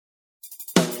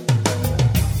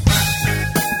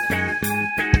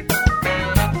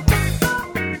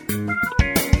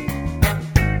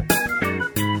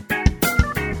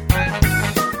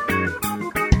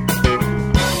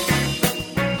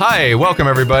Hi, welcome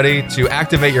everybody to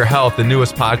Activate Your Health, the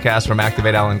newest podcast from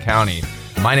Activate Allen County.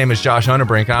 My name is Josh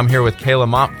Underbrink. I'm here with Kayla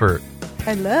Montfort.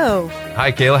 Hello.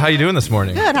 Hi, Kayla. How are you doing this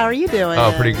morning? Good. How are you doing?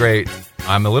 Oh, pretty great.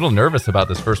 I'm a little nervous about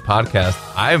this first podcast.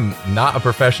 I'm not a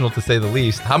professional, to say the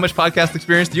least. How much podcast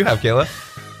experience do you have, Kayla?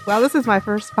 Well, this is my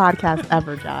first podcast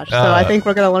ever, Josh. So I think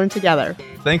we're going to learn together.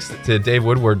 Thanks to Dave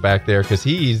Woodward back there, because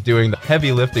he's doing the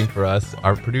heavy lifting for us.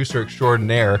 Our producer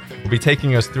extraordinaire will be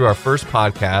taking us through our first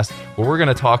podcast, where we're going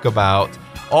to talk about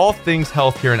all things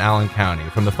health here in Allen County.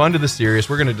 From the fun to the serious,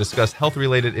 we're going to discuss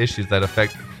health-related issues that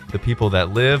affect the people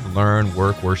that live, learn,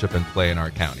 work, worship, and play in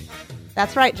our county.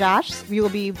 That's right, Josh. We will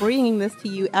be bringing this to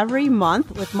you every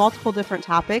month with multiple different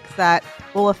topics that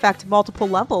will affect multiple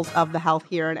levels of the health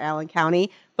here in Allen County.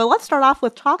 But let's start off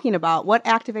with talking about what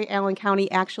Activate Allen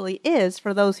County actually is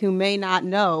for those who may not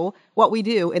know what we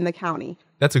do in the county.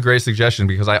 That's a great suggestion,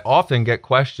 because I often get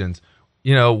questions,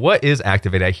 what is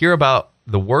Activate? I hear about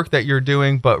the work that you're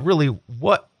doing, but really,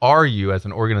 what are you as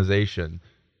an organization?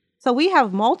 So we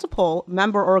have multiple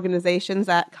member organizations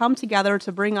that come together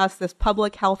to bring us this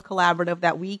public health collaborative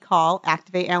that we call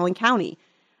Activate Allen County.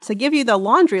 To give you the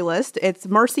laundry list, it's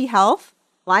Mercy Health,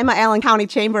 Lima Allen County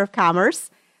Chamber of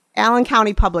Commerce, Allen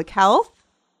County Public Health,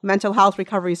 Mental Health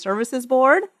Recovery Services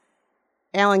Board,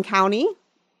 Allen County,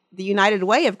 the United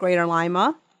Way of Greater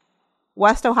Lima,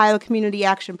 West Ohio Community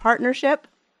Action Partnership,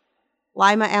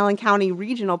 Lima Allen County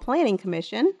Regional Planning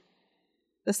Commission,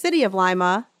 the City of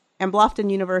Lima, and Bluffton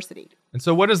University. And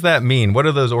so what does that mean? What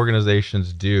do those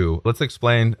organizations do? Let's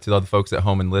explain to the folks at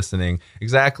home and listening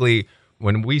exactly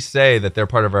when we say that they're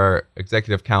part of our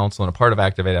executive council and a part of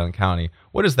Activate Allen County,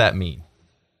 what does that mean?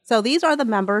 So these are the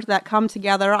members that come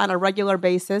together on a regular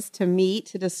basis to meet,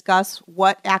 to discuss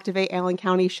what Activate Allen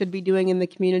County should be doing in the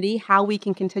community, how we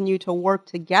can continue to work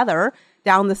together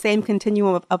down the same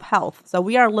continuum of health. So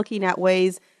we are looking at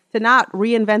ways to not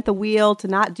reinvent the wheel, to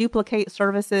not duplicate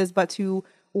services, but to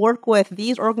work with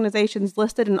these organizations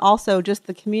listed and also just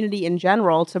the community in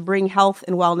general to bring health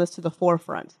and wellness to the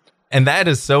forefront. And that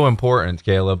is so important,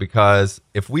 Kayla, because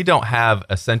if we don't have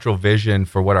a central vision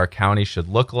for what our county should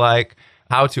look like,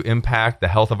 how to impact the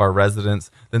health of our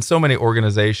residents, then so many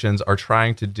organizations are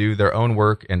trying to do their own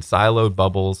work in siloed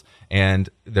bubbles, and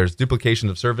there's duplication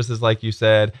of services, like you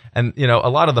said. And, a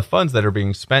lot of the funds that are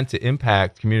being spent to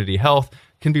impact community health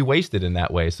can be wasted in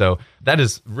that way. So that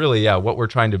is really, what we're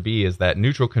trying to be, is that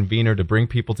neutral convener to bring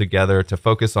people together, to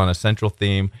focus on a central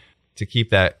theme, to keep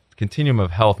that continuum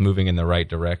of health moving in the right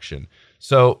direction.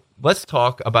 So let's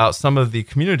talk about some of the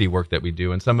community work that we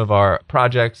do and some of our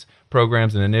projects,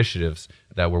 programs, and initiatives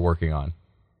that we're working on.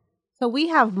 So we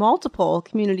have multiple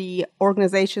community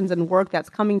organizations and work that's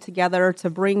coming together to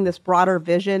bring this broader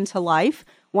vision to life.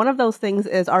 One of those things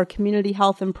is our Community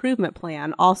Health Improvement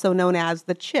Plan, also known as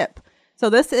the CHIP. So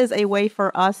this is a way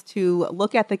for us to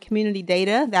look at the community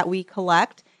data that we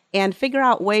collect and figure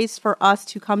out ways for us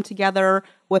to come together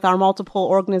with our multiple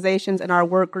organizations and our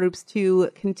work groups to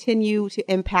continue to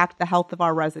impact the health of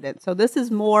our residents. So this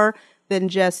is more than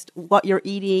just what you're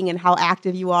eating and how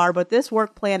active you are, but this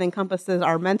work plan encompasses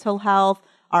our mental health,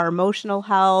 our emotional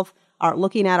health, our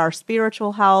looking at our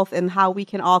spiritual health, and how we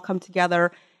can all come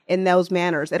together in those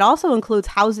manners. It also includes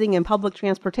housing and public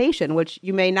transportation, which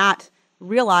you may not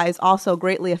realize also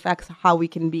greatly affects how we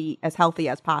can be as healthy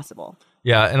as possible.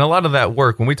 Yeah, and a lot of that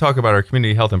work, when we talk about our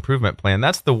Community Health Improvement Plan,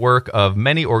 that's the work of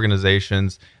many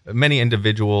organizations, many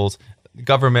individuals,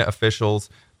 government officials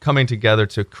coming together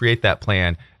to create that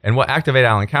plan. And what Activate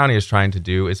Allen County is trying to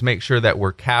do is make sure that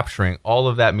we're capturing all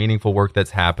of that meaningful work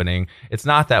that's happening. It's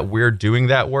not that we're doing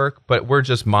that work, but we're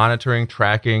just monitoring,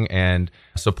 tracking, and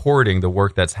supporting the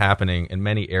work that's happening in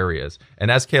many areas.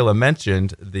 And as Kayla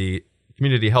mentioned, the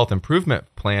Community Health Improvement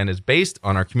Plan is based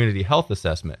on our Community Health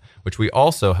Assessment, which we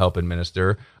also help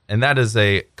administer. And that is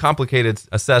a complicated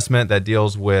assessment that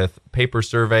deals with paper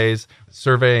surveys,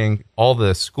 surveying all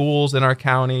the schools in our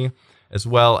county, as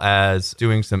well as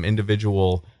doing some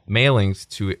individual mailings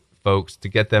to folks to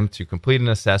get them to complete an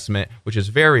assessment, which is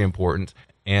very important.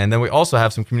 And then we also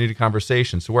have some community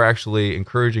conversations. So we're actually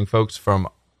encouraging folks from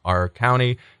our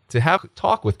county to have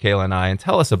talk with Kayla and I and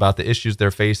tell us about the issues they're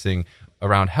facing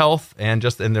around health and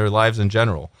just in their lives in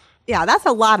general. Yeah, that's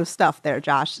a lot of stuff there,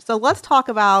 Josh. So let's talk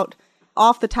about,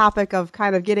 off the topic of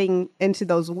kind of getting into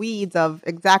those weeds of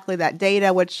exactly that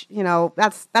data, which,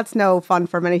 that's no fun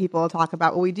for many people to talk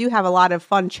about. But we do have a lot of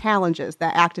fun challenges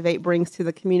that Activate brings to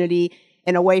the community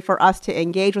in a way for us to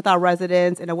engage with our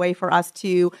residents, in a way for us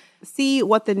to see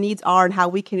what the needs are and how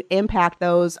we can impact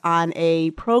those on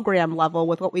a program level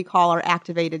with what we call our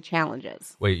activated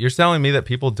challenges. Wait, you're telling me that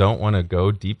people don't want to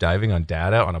go deep diving on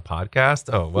data on a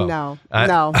podcast? Oh, well. No.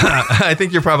 I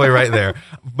think you're probably right there.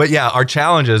 But yeah, our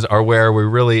challenges are where we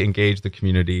really engage the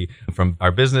community, from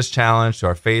our business challenge to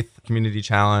our faith community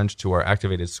challenge to our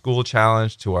activated school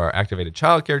challenge to our activated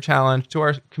childcare challenge to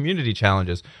our community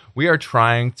challenges. We are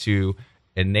trying to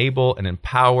enable and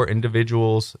empower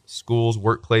individuals, schools,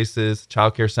 workplaces,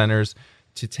 childcare centers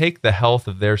to take the health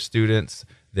of their students,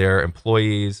 their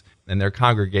employees, and their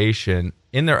congregation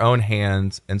in their own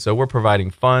hands. And so we're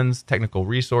providing funds, technical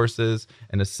resources,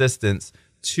 and assistance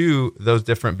to those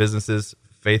different businesses,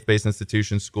 faith-based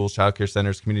institutions, schools, childcare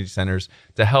centers, community centers,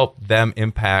 to help them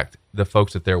impact the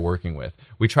folks that they're working with.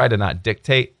 We try to not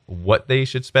dictate what they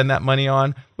should spend that money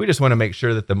on. We just want to make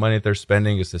sure that the money that they're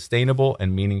spending is sustainable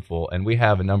and meaningful. And we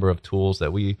have a number of tools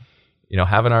that we,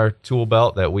 have in our tool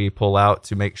belt that we pull out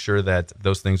to make sure that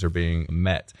those things are being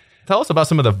met. Tell us about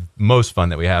some of the most fun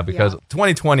that we have, because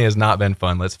 2020 has not been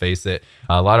fun, let's face it.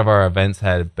 A lot of our events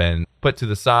had been put to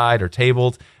the side or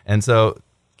tabled. And so,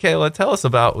 Kayla, tell us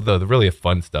about the really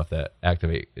fun stuff that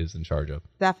Activate is in charge of.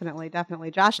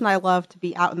 Definitely. Josh and I love to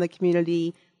be out in the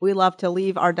community. We love to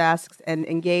leave our desks and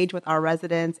engage with our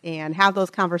residents and have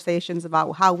those conversations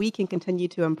about how we can continue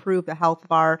to improve the health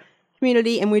of our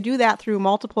community. And we do that through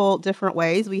multiple different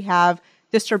ways. We have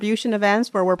distribution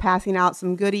events where we're passing out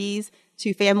some goodies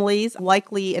to families,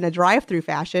 likely in a drive-through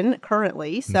fashion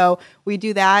currently. So we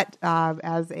do that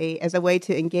as a way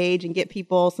to engage and get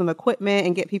people some equipment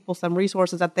and get people some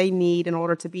resources that they need in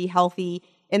order to be healthy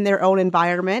in their own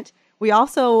environment. We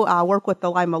also work with the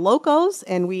Lima Locos,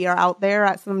 and we are out there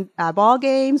at some ball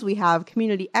games. We have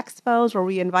community expos where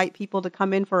we invite people to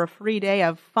come in for a free day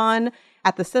of fun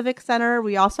at the Civic Center.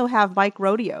 We also have bike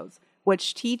rodeos,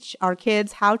 which teach our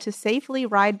kids how to safely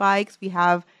ride bikes. We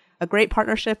have a great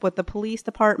partnership with the police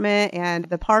department and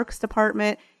the parks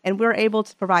department, and we're able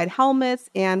to provide helmets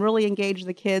and really engage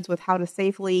the kids with how to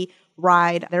safely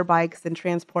ride their bikes and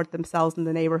transport themselves in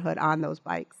the neighborhood on those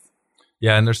bikes.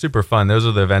 Yeah, and they're super fun. Those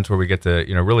are the events where we get to,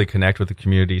 really connect with the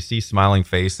community, see smiling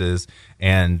faces,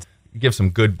 and give some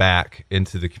good back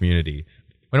into the community.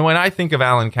 When I think of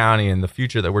Allen County and the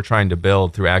future that we're trying to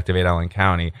build through Activate Allen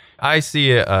County, I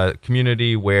see a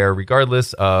community where,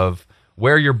 regardless of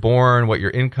where you're born, what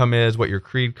your income is, what your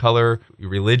creed, color, your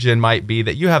religion might be,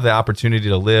 that you have the opportunity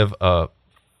to live a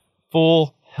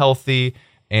full, healthy,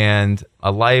 and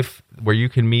a life where you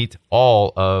can meet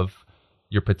all of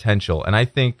your potential. And I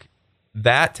think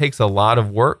that takes a lot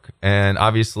of work. And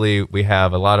obviously, we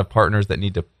have a lot of partners that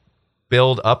need to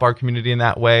build up our community in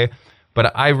that way.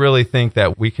 But I really think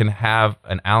that we can have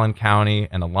an Allen County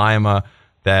and a Lima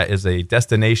that is a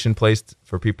destination place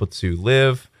for people to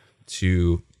live,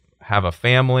 to have a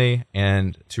family,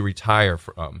 and to retire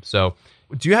from. So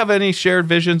do you have any shared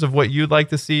visions of what you'd like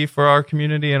to see for our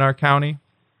community and our county?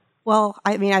 Well,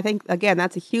 I think, again,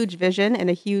 that's a huge vision and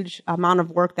a huge amount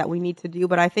of work that we need to do.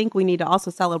 But I think we need to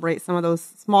also celebrate some of those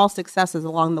small successes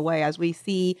along the way as we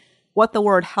see what the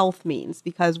word health means,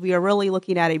 because we are really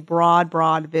looking at a broad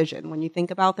vision. When you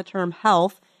think about the term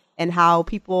health and how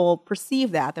people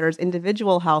perceive that, there's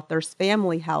individual health, there's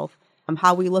family health,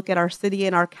 how we look at our city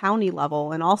and our county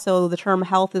level. And also the term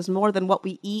health is more than what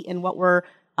we eat and what we're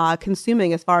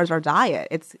consuming as far as our diet.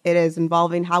 It is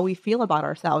involving how we feel about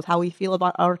ourselves, how we feel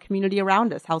about our community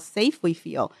around us, how safe we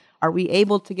feel. Are we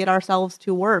able to get ourselves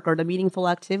to work or to meaningful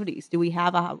activities? Do we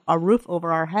have a roof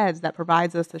over our heads that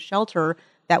provides us the shelter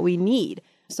that we need?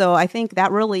 So I think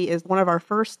that really is one of our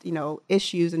first,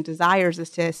 issues and desires, is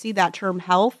to see that term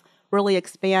health really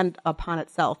expand upon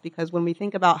itself. Because when we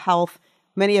think about health,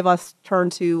 many of us turn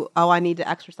to, I need to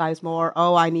exercise more,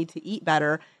 I need to eat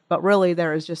better. But really,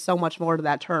 there is just so much more to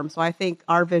that term. So I think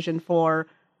our vision for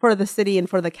the city and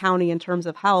for the county in terms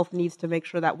of health needs to make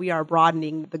sure that we are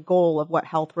broadening the goal of what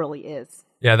health really is.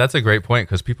 Yeah, that's a great point,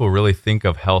 because people really think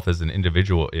of health as an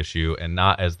individual issue and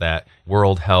not as that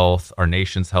world health, our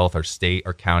nation's health, our state,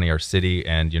 our county, our city,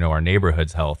 and, our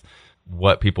neighborhood's health.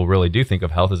 What people really do think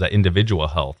of health is that individual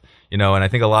health. And I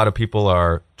think a lot of people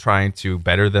are trying to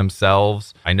better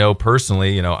themselves. I know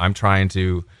personally, I'm trying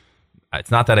to,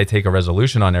 it's not that I take a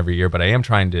resolution on every year, but I am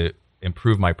trying to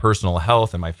improve my personal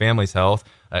health and my family's health.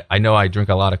 I know I drink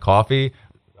a lot of coffee.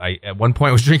 I, at one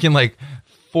point, was drinking like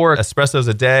 4 espressos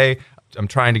a day. I'm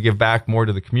trying to give back more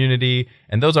to the community.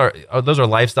 And those are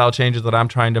lifestyle changes that I'm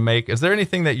trying to make. Is there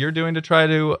anything that you're doing to try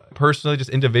to personally, just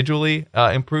individually,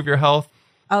 improve your health?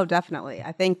 Oh, definitely.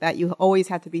 I think that you always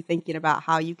have to be thinking about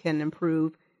how you can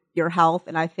improve your health.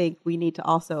 And I think we need to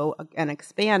also, again,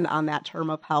 expand on that term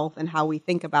of health and how we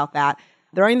think about that.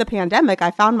 During the pandemic,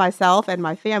 I found myself and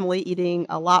my family eating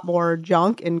a lot more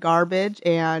junk and garbage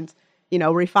and,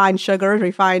 refined sugars,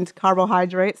 refined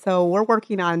carbohydrates. So we're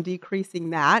working on decreasing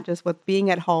that just with being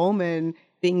at home and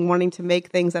wanting to make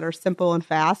things that are simple and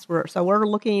fast. So we're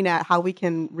looking at how we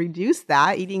can reduce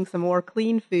that, eating some more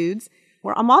clean foods.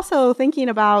 I'm also thinking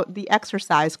about the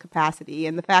exercise capacity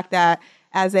and the fact that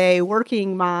as a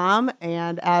working mom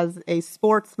and as a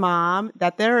sports mom,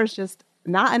 that there is just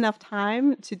not enough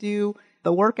time to do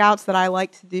the workouts that I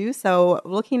like to do. So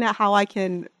looking at how I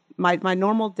can, my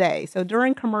normal day. So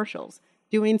during commercials,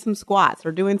 doing some squats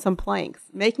or doing some planks,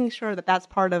 making sure that that's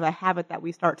part of a habit that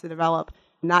we start to develop,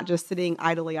 not just sitting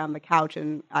idly on the couch.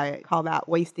 And I call that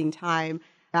wasting time.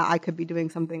 I could be doing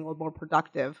something a little more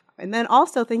productive. And then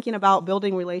also thinking about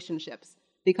building relationships,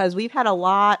 because we've had a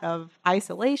lot of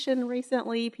isolation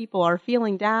recently. People are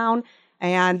feeling down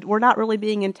and we're not really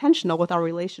being intentional with our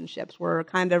relationships. We're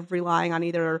kind of relying on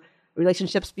either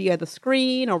relationships via the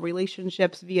screen or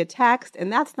relationships via text. And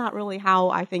that's not really how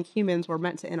I think humans were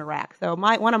meant to interact. So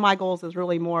one of my goals is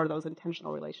really more of those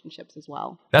intentional relationships as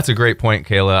well. That's a great point,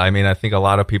 Kayla. I mean, I think a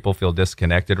lot of people feel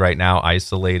disconnected right now,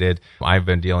 isolated. I've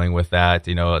been dealing with that.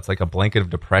 It's like a blanket of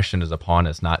depression is upon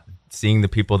us, not seeing the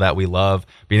people that we love,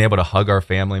 being able to hug our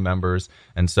family members.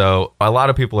 And so a lot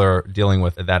of people are dealing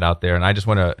with that out there. And I just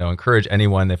want to encourage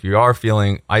anyone, if you are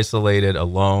feeling isolated,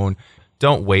 alone,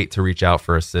 don't wait to reach out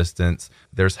for assistance.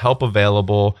 There's help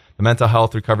available. The Mental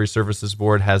Health Recovery Services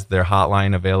Board has their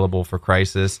hotline available for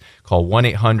crisis. Call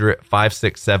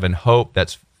 1-800-567-HOPE.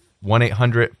 That's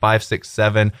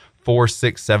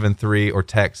 1-800-567-4673 or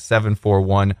text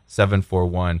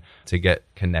 741-741 to get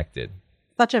connected.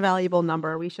 Such a valuable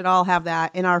number. We should all have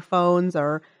that in our phones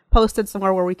or posted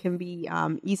somewhere where we can be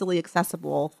easily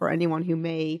accessible for anyone who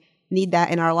may need that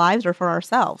in our lives or for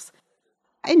ourselves.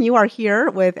 And you are here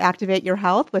with Activate Your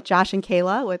Health with Josh and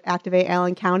Kayla with Activate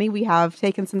Allen County. We have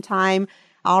taken some time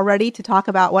already to talk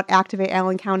about what Activate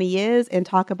Allen County is and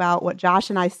talk about what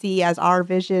Josh and I see as our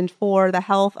vision for the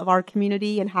health of our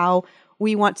community and how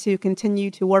we want to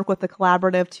continue to work with the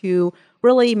collaborative to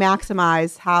really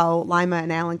maximize how Lima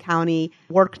and Allen County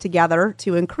work together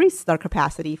to increase their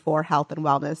capacity for health and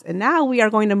wellness. And now we are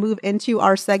going to move into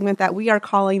our segment that we are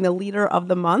calling the Leader of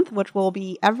the Month, which will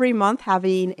be every month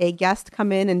having a guest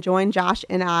come in and join Josh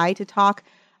and I to talk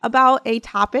about a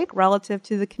topic relative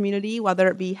to the community, whether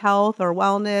it be health or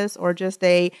wellness or just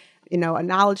a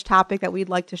knowledge topic that we'd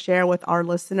like to share with our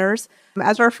listeners.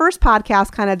 As our first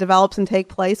podcast kind of develops and take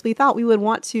place, we thought we would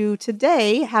want to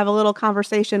today have a little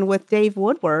conversation with Dave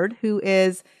Woodward, who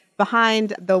is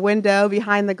behind the window,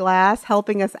 behind the glass,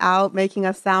 helping us out, making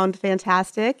us sound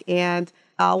fantastic and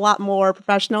a lot more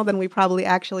professional than we probably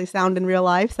actually sound in real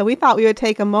life. So we thought we would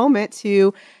take a moment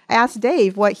to ask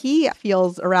Dave what he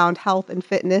feels around health and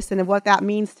fitness and what that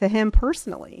means to him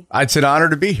personally. It's an honor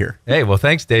to be here. Hey, well,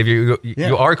 thanks, Dave. You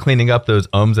are cleaning up those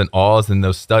ums and ahs and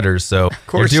those stutters. So of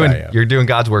course you're doing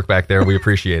God's work back there. We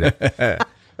appreciate it.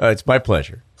 It's my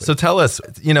pleasure. So tell us,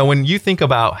 when you think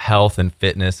about health and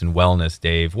fitness and wellness,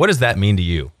 Dave, what does that mean to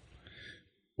you?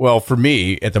 Well, for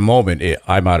me, at the moment,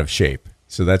 I'm out of shape.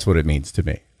 So that's what it means to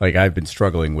me. Like, I've been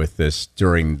struggling with this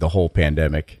during the whole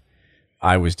pandemic.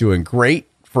 I was doing great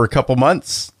for a couple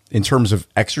months in terms of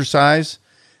exercise,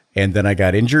 and then I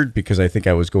got injured because I think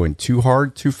I was going too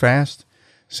hard, too fast.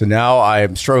 So now I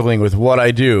am struggling with what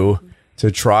I do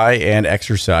to try and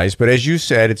exercise. But as you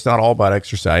said, it's not all about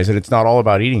exercise, and it's not all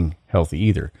about eating healthy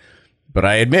either. But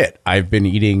I admit, I've been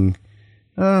eating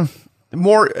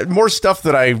more stuff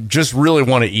that I just really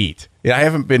want to eat. I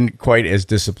haven't been quite as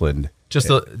disciplined.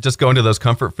 Just go into those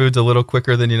comfort foods a little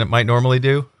quicker than you might normally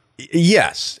do?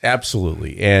 Yes,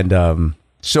 absolutely. And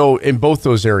so in both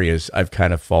those areas, I've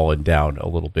kind of fallen down a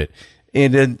little bit.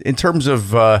 And in terms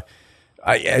of,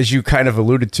 as you kind of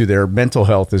alluded to there, mental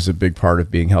health is a big part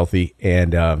of being healthy.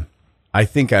 And I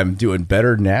think I'm doing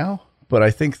better now. But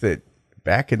I think that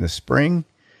back in the spring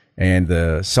and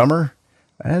the summer,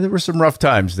 there were some rough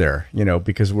times there,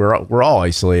 because we're all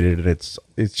isolated and it's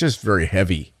just very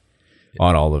heavy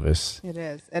on all of us. It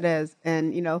is.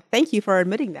 And, thank you for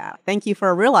admitting that. Thank you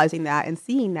for realizing that and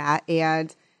seeing that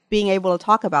and being able to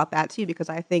talk about that too, because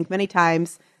I think many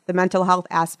times the mental health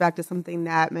aspect is something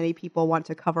that many people want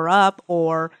to cover up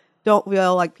or don't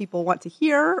feel like people want to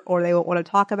hear, or they won't want to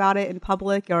talk about it in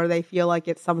public, or they feel like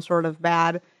it's some sort of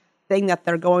bad thing that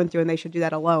they're going through and they should do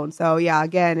that alone. So yeah,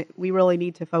 again, we really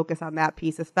need to focus on that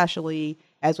piece, especially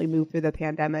as we move through the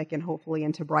pandemic and hopefully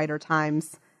into brighter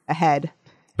times ahead.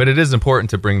 But it is important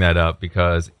to bring that up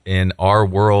because in our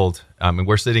world,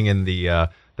 we're sitting in the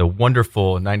the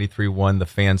wonderful 93.1 The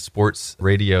Fan Sports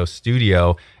Radio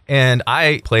studio. And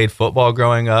I played football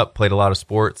growing up, played a lot of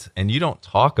sports, and you don't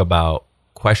talk about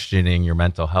questioning your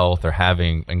mental health or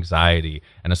having anxiety.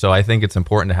 And so I think it's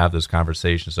important to have those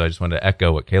conversations. So I just wanted to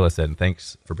echo what Kayla said, and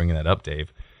thanks for bringing that up,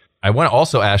 Dave. I want to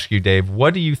also ask you, Dave,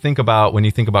 what do you think about when you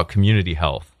think about community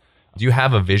health? Do you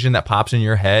have a vision that pops in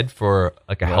your head for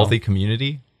like a healthy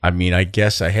community? I mean, I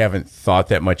guess I haven't thought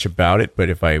that much about it, but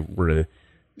if I were to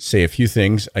say a few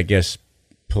things, I guess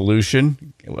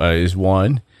pollution is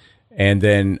one. And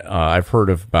then I've heard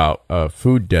about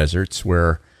food deserts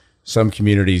where some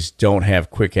communities don't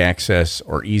have quick access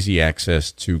or easy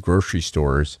access to grocery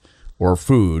stores or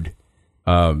food.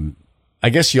 I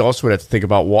guess you also would have to think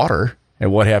about water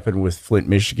and what happened with Flint,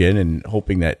 Michigan, and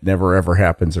hoping that never, ever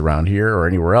happens around here or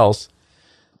anywhere else.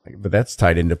 But that's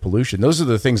tied into pollution. Those are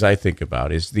the things I think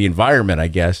about, is the environment, I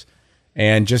guess,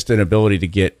 and just an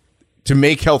ability to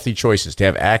make healthy choices, to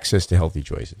have access to healthy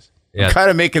choices. Yeah. I'm kind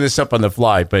of making this up on the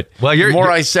fly, but the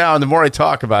more I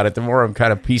talk about it, the more I'm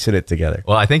kind of piecing it together.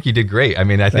 Well, I think you did great. I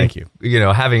mean, I think,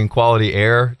 having quality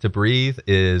air to breathe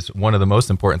is one of the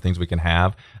most important things we can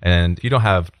have. And if you don't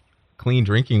have clean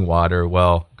drinking water,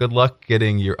 well, good luck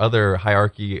getting your other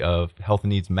hierarchy of health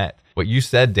needs met. What you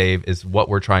said, Dave, is what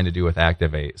we're trying to do with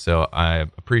Activate. So I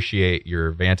appreciate your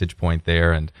vantage point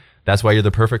there, and that's why you're the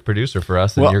perfect producer for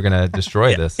us, and you're going to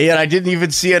destroy this. And I didn't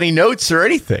even see any notes or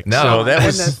anything. No, so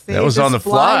that was on the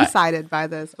fly. Blindsided by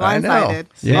this. Blindsided.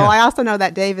 Well, I also know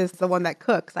that Dave is the one that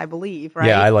cooks, I believe, right?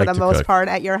 Yeah, I like for the most part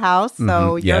at your house.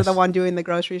 So you're the one doing the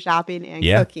grocery shopping and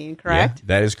cooking, correct? Yeah,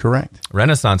 that is correct.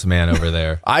 Renaissance man over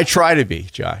there. I try to be,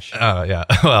 Josh. Oh, yeah.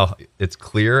 Well, it's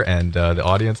clear, and the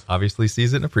audience obviously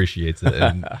sees it and appreciates it,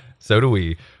 and so do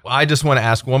we. I just want to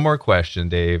ask one more question,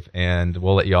 Dave, and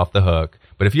we'll let you off the hook.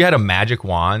 But if you had a magic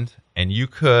wand and you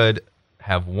could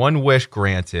have one wish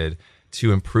granted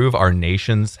to improve our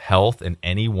nation's health in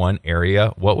any one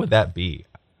area, what would that be?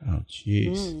 Oh,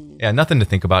 jeez. Yeah, nothing to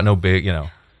think about. No big,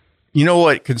 You know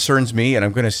what concerns me, and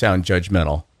I'm going to sound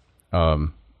judgmental,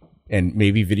 and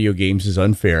maybe video games is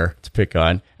unfair to pick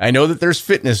on. I know that there's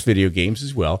fitness video games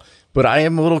as well, but I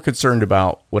am a little concerned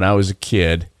about when I was a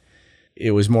kid,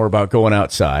 it was more about going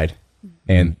outside,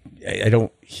 and I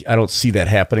don't see that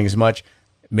happening as much.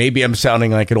 Maybe I'm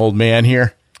sounding like an old man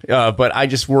here, but I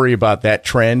just worry about that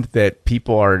trend that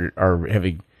people are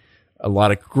having a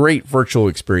lot of great virtual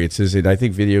experiences, and I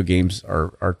think video games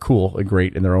are cool and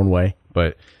great in their own way,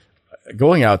 but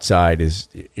going outside is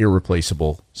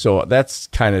irreplaceable. So that's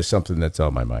kind of something that's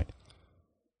on my mind.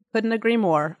 Couldn't agree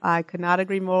more. I could not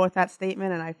agree more with that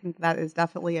statement, and I think that is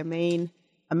definitely a main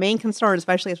concern,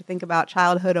 especially as we think about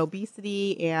childhood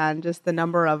obesity and just the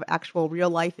number of actual real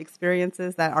life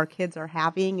experiences that our kids are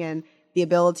having, and the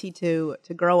ability to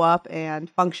grow up and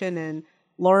function and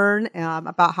learn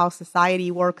about how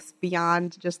society works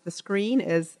beyond just the screen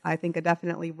is, I think, a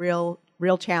definitely real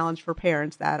challenge for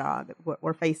parents that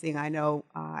we're facing. I know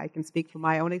I can speak from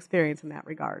my own experience in that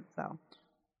regard. So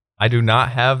I do not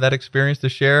have that experience to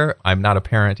share. I'm not a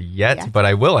parent yet, but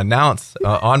I will announce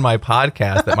on my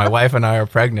podcast that my wife and I are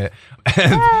pregnant.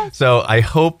 And so I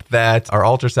hope that our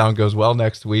ultrasound goes well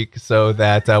next week, so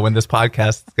that when this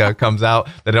podcast comes out,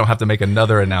 that I don't have to make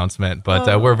another announcement.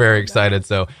 But we're very excited.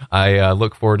 So I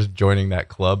look forward to joining that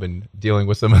club and dealing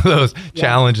with some of those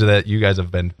challenges that you guys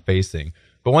have been facing.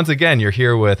 But once again, you're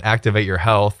here with Activate Your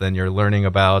Health, and you're learning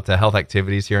about health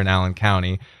activities here in Allen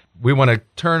County. We want to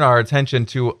turn our attention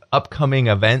to upcoming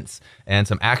events and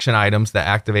some action items that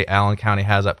Activate Allen County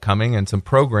has upcoming, and some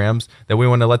programs that we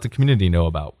want to let the community know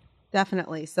about.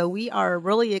 Definitely. So we are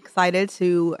really excited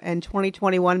to, in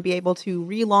 2021, be able to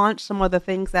relaunch some of the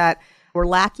things that were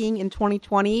lacking in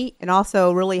 2020, and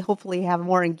also really hopefully have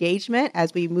more engagement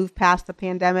as we move past the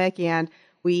pandemic and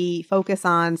we focus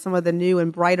on some of the new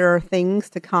and brighter things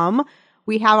to come.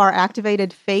 We have our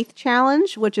Activated Faith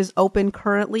Challenge, which is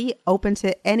currently open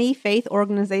to any faith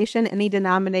organization, any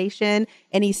denomination,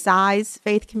 any size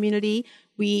faith community.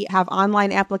 We have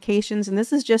online applications, and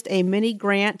this is just a mini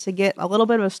grant to get a little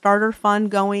bit of a starter fund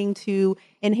going to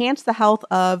enhance the health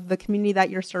of the community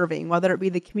that you're serving, whether it be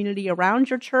the community around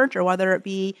your church or whether it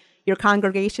be your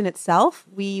congregation itself.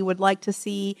 We would like to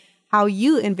see how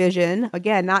you envision,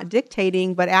 again, not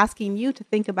dictating, but asking you to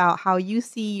think about how you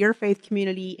see your faith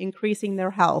community increasing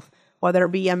their health, whether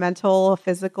it be a mental,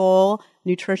 physical,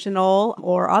 nutritional,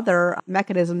 or other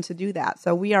mechanism to do that.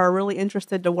 So we are really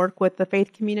interested to work with the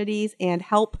faith communities and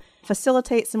help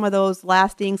facilitate some of those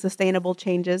lasting, sustainable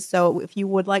changes. So if you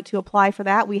would like to apply for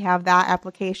that, we have that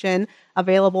application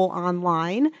available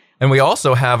online. And we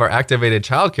also have our Activated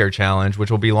Childcare Challenge, which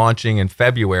will be launching in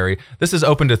February. This is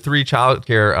open to 3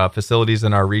 childcare facilities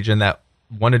in our region that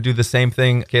want to do the same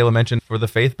thing Kayla mentioned for the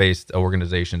faith-based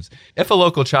organizations. If a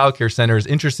local childcare center is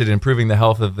interested in improving the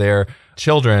health of their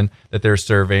children that they're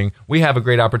serving, we have a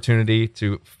great opportunity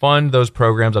to fund those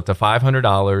programs up to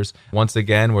 $500. Once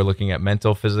again, we're looking at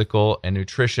mental, physical, and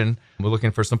nutrition. We're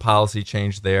looking for some policy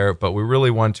change there, but we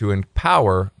really want to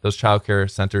empower those childcare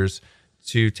centers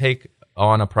to take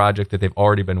on a project that they've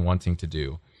already been wanting to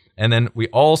do. And then we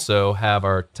also have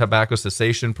our tobacco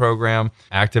cessation program,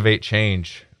 Activate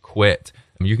Change, Quit.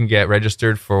 You can get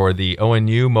registered for the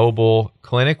ONU mobile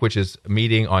clinic, which is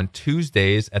meeting on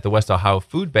Tuesdays at the West Ohio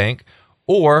Food Bank,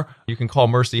 or you can call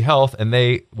Mercy Health and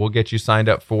they will get you signed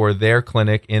up for their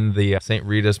clinic in the St.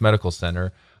 Rita's Medical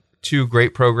Center. 2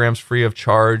 great programs free of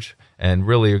charge, and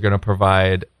really are going to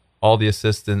provide all the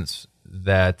assistance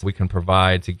that we can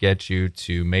provide to get you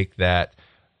to make that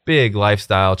big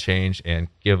lifestyle change and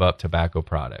give up tobacco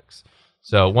products.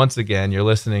 So once again, you're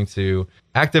listening to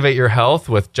Activate Your Health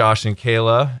with Josh and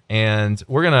Kayla, and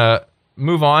we're going to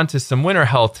move on to some winter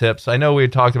health tips. I know we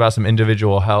had talked about some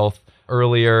individual health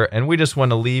earlier, and we just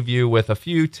want to leave you with a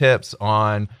few tips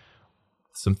on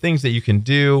some things that you can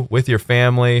do with your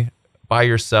family, by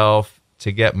yourself,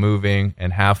 to get moving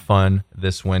and have fun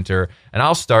this winter. And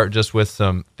I'll start just with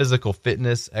some physical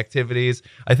fitness activities.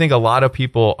 I think a lot of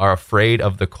people are afraid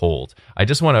of the cold. I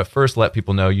just want to first let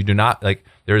people know you do not,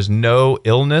 there's no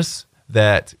illness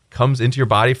that comes into your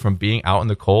body from being out in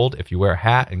the cold. If you wear a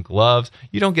hat and gloves,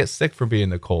 you don't get sick from being in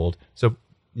the cold. So,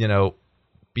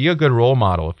 be a good role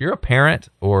model. If you're a parent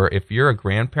or if you're a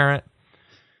grandparent,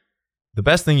 the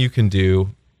best thing you can do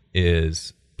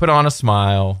is put on a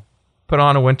smile, put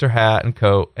on a winter hat and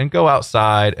coat, and go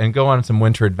outside and go on some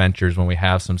winter adventures when we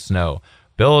have some snow.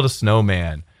 Build a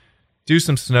snowman, do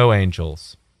some snow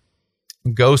angels,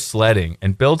 go sledding,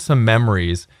 and build some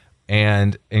memories,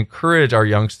 and encourage our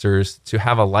youngsters to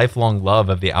have a lifelong love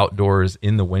of the outdoors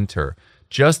in the winter.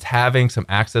 Just having some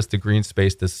access to green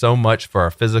space does so much for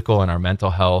our physical and our mental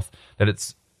health that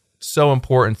it's so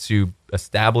important to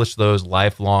establish those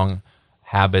lifelong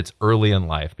habits early in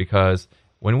life, because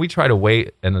when we try to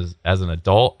wait and as an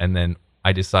adult and then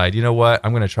I decide, you know what,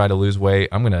 I'm going to try to lose weight,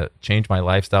 I'm going to change my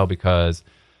lifestyle because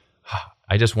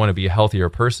I just want to be a healthier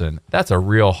person, that's a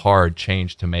real hard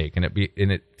change to make. And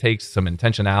it takes some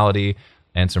intentionality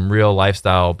and some real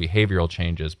lifestyle behavioral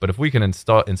changes. But if we can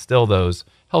instill those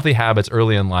healthy habits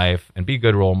early in life and be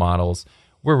good role models,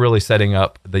 we're really setting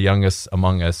up the youngest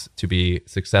among us to be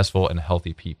successful and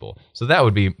healthy people. So that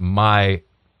would be my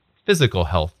physical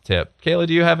health tip. Kayla,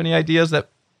 do you have any ideas that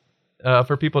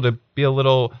for people to be a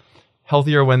little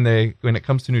healthier when it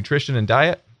comes to nutrition and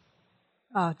diet?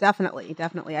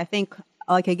 Definitely. I think,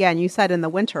 again, you said in the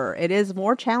winter, it is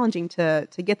more challenging to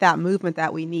get that movement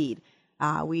that we need.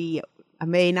 We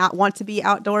may not want to be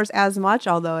outdoors as much,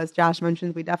 although as Josh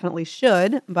mentioned, we definitely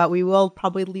should, but we will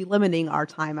probably be limiting our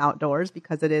time outdoors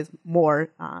because it is more,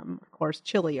 of course,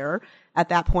 chillier at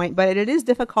that point. But it is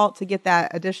difficult to get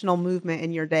that additional movement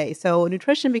in your day. So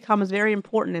nutrition becomes very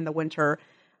important in the winter,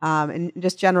 and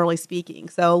just generally speaking.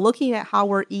 So looking at how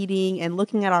we're eating and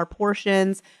looking at our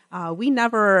portions, we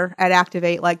never at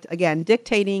Activate, again,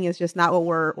 dictating is just not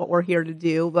what we're here to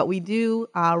do, but we do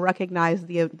recognize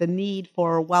the need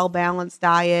for a well-balanced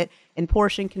diet and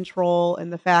portion control,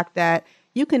 and the fact that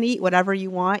you can eat whatever you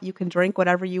want, you can drink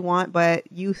whatever you want,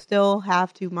 but you still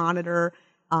have to monitor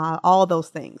all of those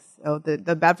things. So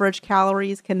the beverage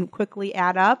calories can quickly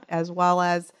add up, as well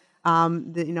as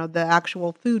the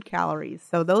actual food calories.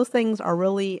 So those things are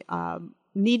really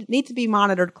need to be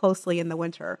monitored closely in the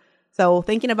winter. So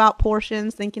thinking about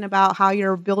portions, thinking about how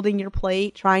you're building your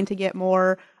plate, trying to get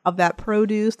more of that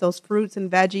produce, those fruits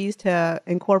and veggies, to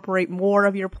incorporate more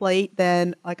of your plate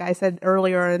than, like I said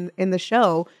earlier in the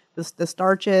show, the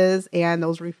starches and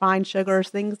those refined sugars,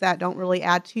 things that don't really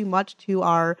add too much to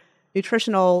our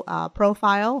nutritional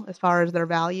profile as far as their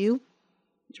value.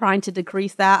 Trying to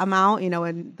decrease that amount,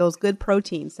 and those good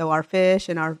proteins. So our fish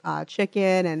and our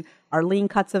chicken and our lean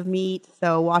cuts of meat.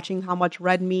 So watching how much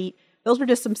red meat. Those are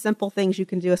just some simple things you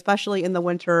can do, especially in the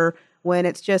winter when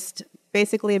it's just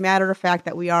basically a matter of fact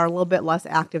that we are a little bit less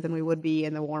active than we would be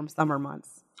in the warm summer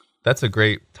months. That's a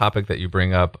great topic that you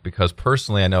bring up, because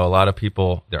personally, I know a lot of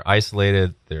people, they're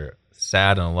isolated, they're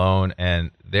sad and alone, and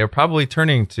they're probably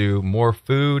turning to more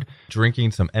food,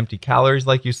 drinking some empty calories,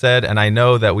 like you said. And I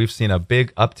know that we've seen a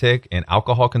big uptick in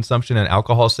alcohol consumption and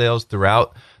alcohol sales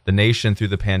throughout the nation through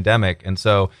the pandemic. And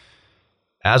so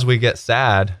as we get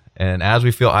sad and as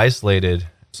we feel isolated,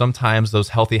 sometimes those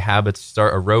healthy habits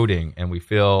start eroding and we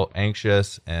feel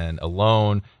anxious and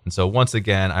alone. And so once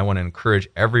again, I want to encourage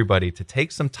everybody to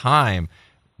take some time,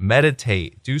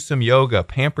 meditate, do some yoga,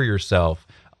 pamper yourself.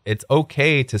 It's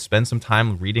okay to spend some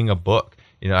time reading a book.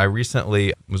 I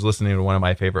recently was listening to one of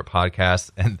my favorite podcasts,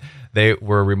 and they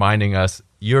were reminding us,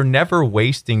 you're never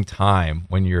wasting time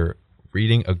when you're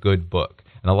reading a good book.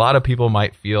 And a lot of people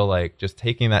might feel like just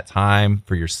taking that time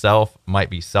for yourself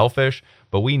might be selfish,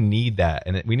 but we need that.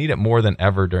 And we need it more than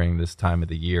ever during this time of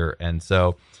the year. And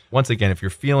so once again, if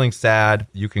you're feeling sad,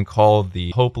 you can call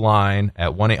the Hope line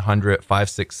at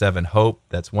 1-800-567-HOPE.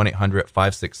 That's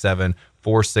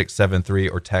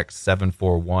 1-800-567-4673, or text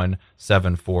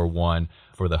 741-741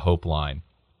 for the Hope line.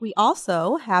 We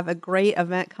also have a great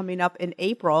event coming up in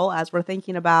April as we're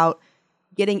thinking about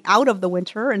getting out of the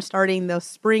winter and starting the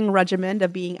spring regimen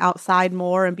of being outside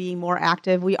more and being more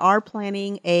active. We are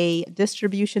planning a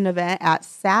distribution event at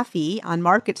Safi on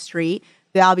Market Street.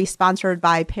 That'll be sponsored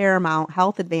by Paramount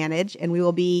Health Advantage, and we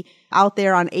will be out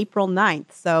there on April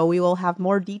 9th. So we will have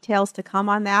more details to come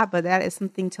on that, but that is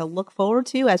something to look forward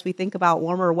to as we think about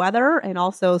warmer weather and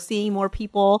also seeing more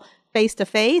people face to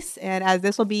face. And as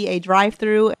this will be a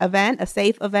drive-through event, a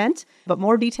safe event, but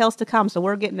more details to come. So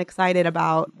we're getting excited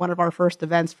about one of our first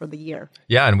events for the year.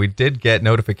 Yeah, and we did get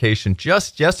notification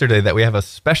just yesterday that we have a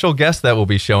special guest that will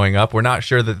be showing up. We're not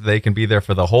sure that they can be there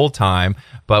for the whole time,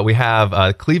 but we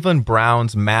have Cleveland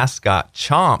Browns mascot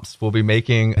Chomps will be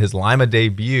making his Lima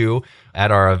debut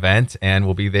at our event, and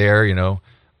we'll be there,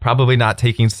 probably not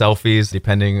taking selfies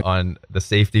depending on the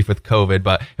safety with COVID,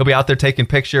 but he'll be out there taking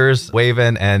pictures,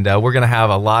 waving, and we're going to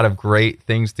have a lot of great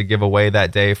things to give away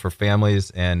that day for families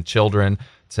and children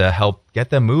to help get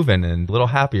them moving and a little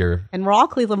happier. And we're all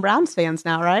Cleveland Browns fans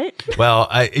now, right? Well,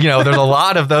 there's a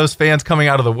lot of those fans coming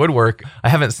out of the woodwork. I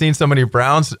haven't seen so many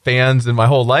Browns fans in my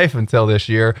whole life until this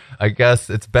year. I guess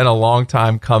it's been a long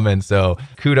time coming. So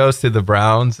kudos to the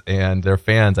Browns and their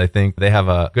fans. I think they have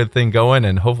a good thing going,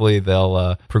 and hopefully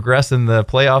they'll progress in the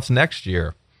playoffs next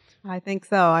year. I think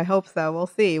so. I hope so. We'll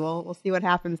see. We'll see what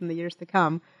happens in the years to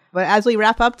come. But as we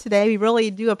wrap up today, we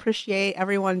really do appreciate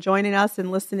everyone joining us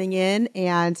and listening in,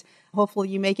 and hopefully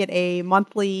you make it a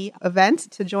monthly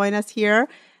event to join us here.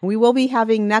 We will be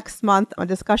having next month a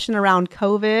discussion around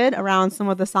COVID, around some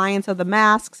of the science of the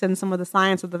masks and some of the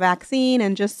science of the vaccine,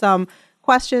 and just some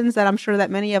questions that I'm sure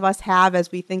that many of us have as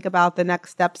we think about the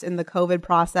next steps in the COVID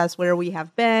process, where we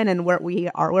have been and where we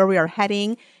are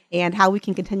heading, and how we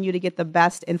can continue to get the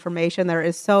best information. There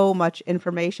is so much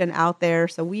information out there,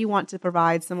 so we want to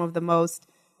provide some of the most,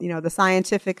 the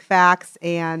scientific facts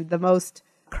and the most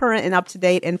current and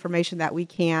up-to-date information that we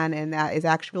can, and that is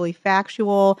actually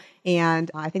factual. And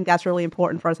I think that's really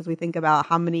important for us as we think about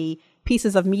how many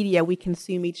pieces of media we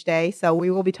consume each day. So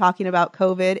we will be talking about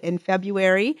COVID in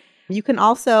February. You can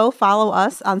also follow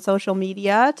us on social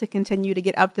media to continue to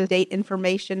get up-to-date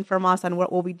information from us on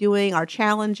what we'll be doing. Our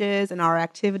challenges and our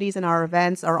activities and our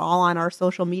events are all on our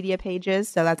social media pages.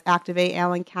 So that's Activate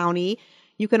Allen County.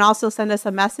 You can also send us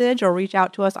a message or reach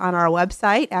out to us on our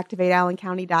website,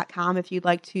 activateallencounty.com, if you'd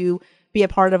like to be a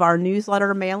part of our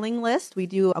newsletter mailing list. We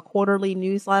do a quarterly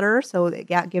newsletter, so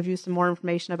that gives you some more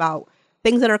information about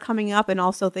things that are coming up and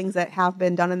also things that have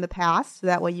been done in the past. So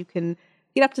that way you can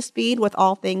get up to speed with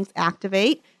all things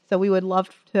Activate. So we would love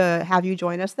to have you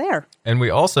join us there. And we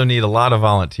also need a lot of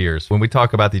volunteers. When we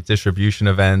talk about these distribution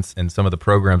events and some of the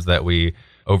programs that we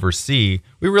oversee,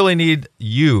 we really need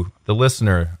you, the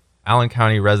listener, Allen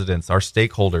County residents, our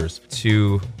stakeholders,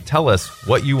 to tell us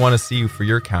what you want to see for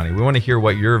your county. We want to hear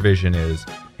what your vision is.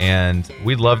 And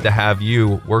we'd love to have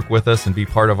you work with us and be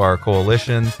part of our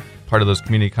coalitions, part of those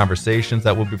community conversations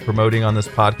that we'll be promoting on this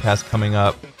podcast coming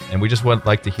up. And we just would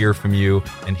like to hear from you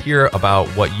and hear about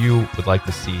what you would like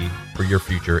to see for your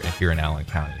future here in Allen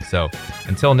County. So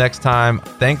until next time,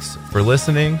 thanks for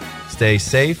listening. Stay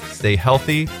safe, stay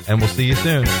healthy, and we'll see you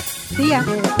soon. See ya.